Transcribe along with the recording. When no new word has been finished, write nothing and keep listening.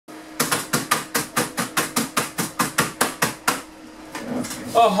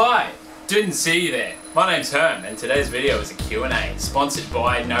Oh hi! Didn't see you there. My name's Herm and today's video is a Q&A sponsored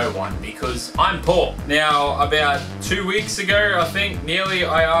by no one because I'm poor. Now about 2 weeks ago I think nearly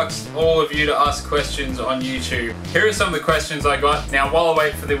I asked all of you to ask questions on YouTube. Here are some of the questions I got. Now while I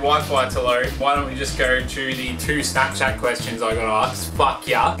wait for the Wi-Fi to load, why don't we just go to the 2 Snapchat questions I got asked. Fuck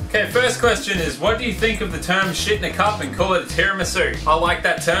yeah. Okay, first question is, what do you think of the term shit in a cup and call it a tiramisu? I like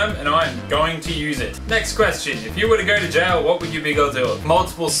that term and I'm going to use it. Next question, if you were to go to jail, what would you be guilty of?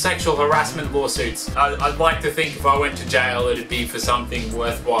 Multiple sexual harassment lawsuits. I'd like to think if I went to jail it'd be for something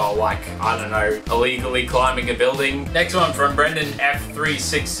worthwhile, like, I don't know, illegally climbing a building. Next one from Brendan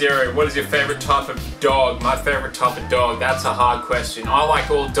F360. What is your favorite type of dog? My favorite type of dog, that's a hard question. I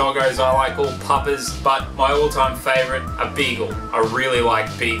like all doggos, I like all puppers, but my all-time favorite, a beagle. I really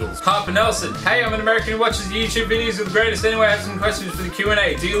like beagles. Harper Nelson. Hey, I'm an American who watches YouTube videos of the greatest. Anyway, I have some questions for the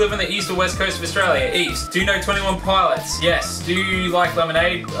Q&A. Do you live on the east or west coast of Australia? East. Do you know 21 Pilots? Yes. Do you like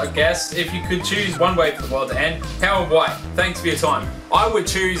lemonade? I guess. If you could choose one way for the world to end, how and why? Thanks for your time. I would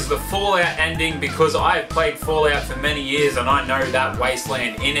choose the Fallout ending because I have played Fallout for many years and I know that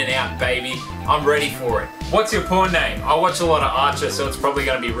wasteland in and out, baby. I'm ready for it. What's your porn name? I watch a lot of Archer, so it's probably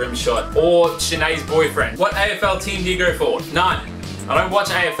going to be Rimshot or Shanai's boyfriend. What AFL team do you go for? None. I don't watch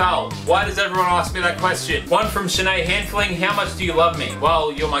AFL. Why does everyone ask me that question? One from Shanai Handfling. How much do you love me?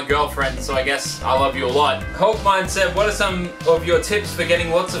 Well, you're my girlfriend, so I guess I love you a lot. Hulkmine said, what are some of your tips for getting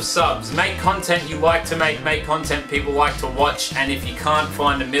lots of subs? Make content you like to make content people like to watch, and if you can't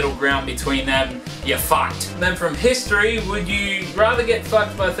find a middle ground between them, you're fucked. Then from History, would you rather get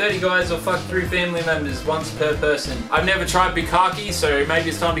fucked by 30 guys or fuck 3 family members once per person? I've never tried bukkake, so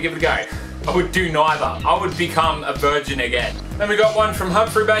maybe it's time to give it a go. I would do neither. I would become a virgin again. Then we got one from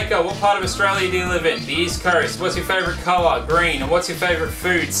Humphrey Baker. What part of Australia do you live in? The East Coast. What's your favourite colour? Green. And what's your favourite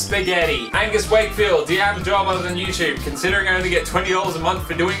food? Spaghetti. Angus Wakefield. Do you have a job other than YouTube? Considering I only get $20 a month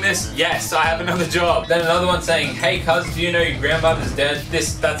for doing this, yes, I have another job. Then another one saying, hey cuz, do you know your grandmother's dead?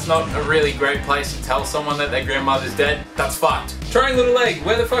 That's not a really great place to tell someone that their grandmother's dead. That's fucked. Trying Little Egg,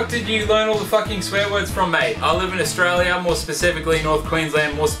 where the fuck did you learn all the fucking swear words from, mate? I live in Australia, more specifically North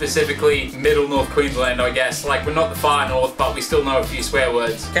Queensland, more specifically Middle North Queensland, I guess. Like, we're not the far north, but we still know a few swear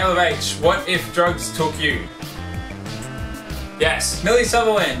words. Caleb H, what if drugs took you? Yes. Millie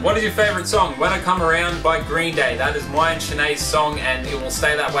Sutherland, what is your favourite song? When I Come Around by Green Day. That is mine and Shanai's song and it will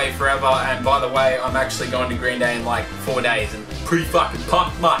stay that way forever. And by the way, I'm actually going to Green Day in like 4 days and pretty fucking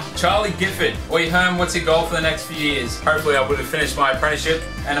pumped, mate. Charlie Gifford, oi Herm, what's your goal for the next few years? Hopefully I would have finished my apprenticeship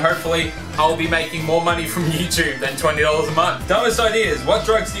and hopefully I'll be making more money from YouTube than $20 a month. Dumbest ideas, what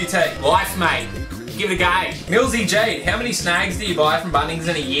drugs do you take? Life, mate. Give it a go. Millsy Jade, how many snags do you buy from Bunnings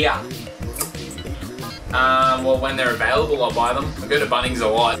in a year? Well, when they're available, I'll buy them. I go to Bunnings a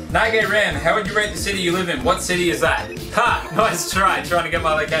lot. Nage Ram, how would you rate the city you live in? What city is that? Ha! Nice try, trying to get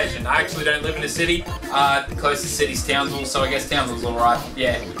my location. I actually don't live in a city. The closest city's Townsville, so I guess Townsville's alright.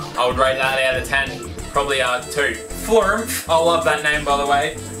 Yeah, I would rate that out of 10. Probably 2. Flurm, I love that name by the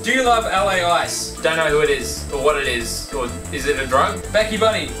way. Do you love LA Ice? Don't know who it is, or what it is, or is it a drug? Becky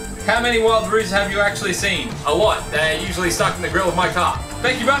Bunny, how many wild roos have you actually seen? A lot. They're usually stuck in the grill of my car.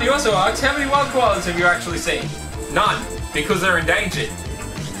 Becky Bunny also asks, how many wild koalas have you actually seen? None, because they're endangered.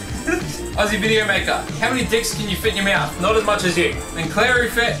 Aussie Video Maker, how many dicks can you fit in your mouth? Not as much as you. And Clary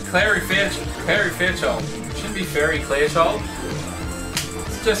Fairchild. Shouldn't be Fairy Clairchild.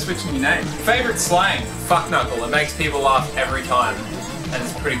 It's just switching your name. Favorite slang? Fuck knuckle. It makes people laugh every time. And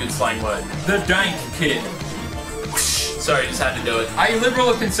it's a pretty good slang word. The Dank Kid. Sorry, just had to do it. Are you liberal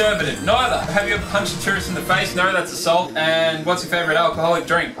or conservative? Neither. Have you ever punched a tourist in the face? No, that's assault. And what's your favourite alcoholic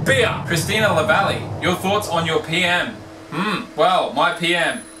drink? Beer. Christina LaValle, your thoughts on your PM? Well, my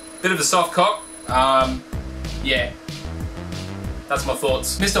PM. Bit of a soft cock. Yeah. That's my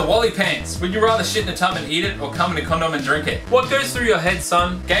thoughts. Mr. Wally Pants, would you rather shit in a tub and eat it or come in a condom and drink it? What goes through your head,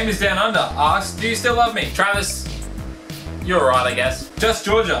 son? Gamers Down Under asks, do you still love me? Travis, you're alright, I guess. Just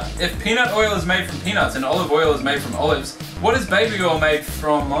Georgia, if peanut oil is made from peanuts and olive oil is made from olives, what is baby oil made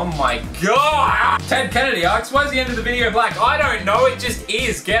from? Oh my god! Ted Kennedy asks, why is the end of the video black? I don't know, it just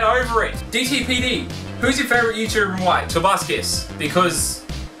is. Get over it. DTPD, who's your favourite YouTuber and why? Tobaskis, because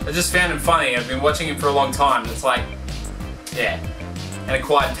I just found him funny. I've been watching him for a long time. It's like, yeah, an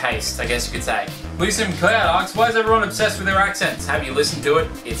acquired taste, I guess you could say. Lisa McLeod asks, why is everyone obsessed with their accents? Have you listened to it?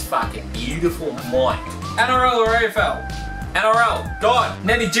 It's fucking beautiful, mind. NRL or AFL? NRL. God.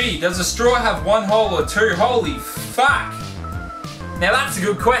 Nettie G, does a straw have 1 hole or 2? Holy fuck. Now that's a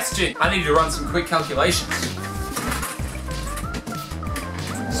good question. I need to run some quick calculations.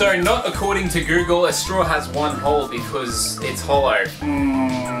 So not according to Google, a straw has 1 hole because it's hollow.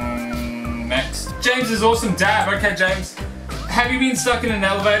 Next. James is awesome dab. Okay, James. Have you been stuck in an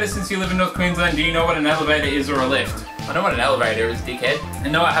elevator since you live in North Queensland? Do you know what an elevator is or a lift? I know what an elevator is, dickhead.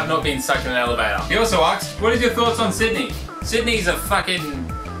 And no, I have not been stuck in an elevator. He also asked, what is your thoughts on Sydney? Sydney's a fucking...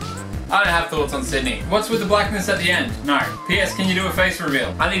 I don't have thoughts on Sydney. What's with the blackness at the end? No. P.S. Can you do a face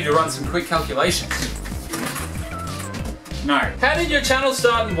reveal? I need to run some quick calculations. No. How did your channel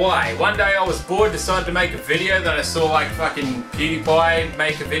start and why? One day I was bored, decided to make a video, then I saw like fucking PewDiePie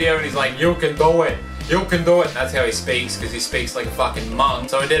make a video and he's like, you can do it. You can do it. That's how he speaks, because he speaks like a fucking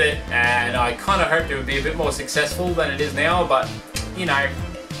monk. So I did it, and I kind of hoped it would be a bit more successful than it is now, but, you know,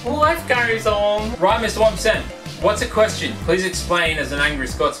 life goes on. Right, Mr. 1%. What's a question? Please explain as an angry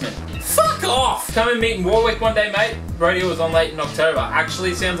Scotsman. Fuck off! Come and meet in Warwick one day, mate. Rodeo was on late in October.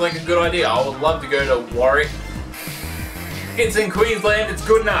 Actually, sounds like a good idea. I would love to go to Warwick. It's in Queensland, it's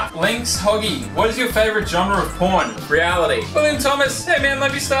good enough. Lynx Hoggy, what is your favourite genre of porn? Reality. William Thomas, hey man,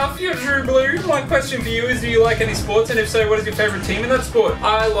 love your stuff. You're True Blue. My question for you is, do you like any sports? And if so, what is your favourite team in that sport?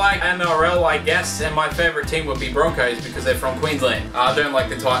 I like NRL, I guess, and my favourite team would be Broncos because they're from Queensland. I don't like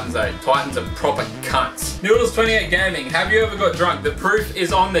the Titans though. Titans are proper cunts. Noodles28 Gaming, have you ever got drunk? The proof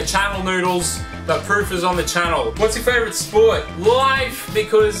is on the channel, Noodles. The proof is on the channel. What's your favourite sport? Life,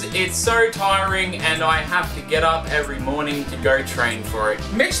 because it's so tiring and I have to get up every morning to go train for it.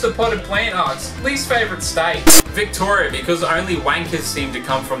 Mitch the Potted Plant asks, least favourite state? Victoria, because only wankers seem to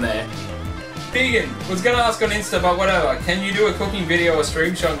come from there. Vegan, was gonna ask on Insta, but whatever. Can you do a cooking video or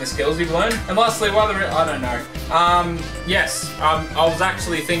stream showing the skills you've learned? And lastly, whether I don't know. Yes, I was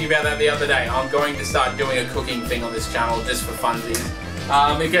actually thinking about that the other day. I'm going to start doing a cooking thing on this channel just for funsies.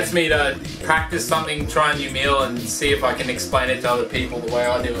 It gets me to practice something, try a new meal, and see if I can explain it to other people the way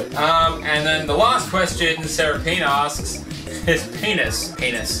I do it. And then the last question Serapina asks is penis.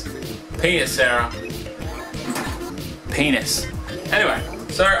 Penis. Penis, Sarah. Penis. Anyway,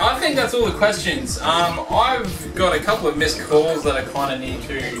 so I think that's all the questions. I've got a couple of missed calls that I kind of need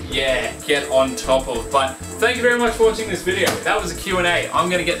to, get on top of. But thank you very much for watching this video. That was a Q&A. I'm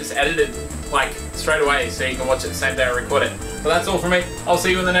going to get this edited like straight away so you can watch it the same day I record it. But that's all from me. I'll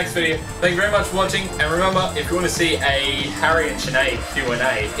see you in the next video. Thank you very much for watching, and remember, if you want to see a Harry and Shanai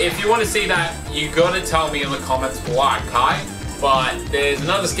Q&A, if you want to see that, you got to tell me in the comments below, okay? But there's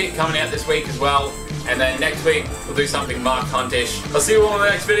another skit coming out this week as well, and then next week we'll do something Mark Huntish. I'll see you all in the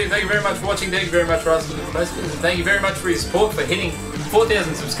next video. Thank you very much for watching. Thank you very much for asking the questions, and thank you very much for your support for hitting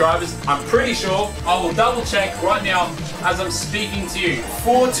 4,000 subscribers. I'm pretty sure, I will double check right now as I'm speaking to you.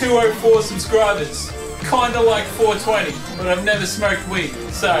 4,204 subscribers. Kinda like 420, but I've never smoked weed,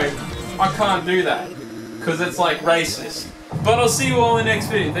 so I can't do that, because it's like racist. But I'll see you all in the next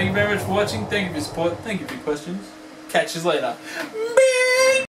video. Thank you very much for watching, thank you for your support, thank you for your questions. Catch you later.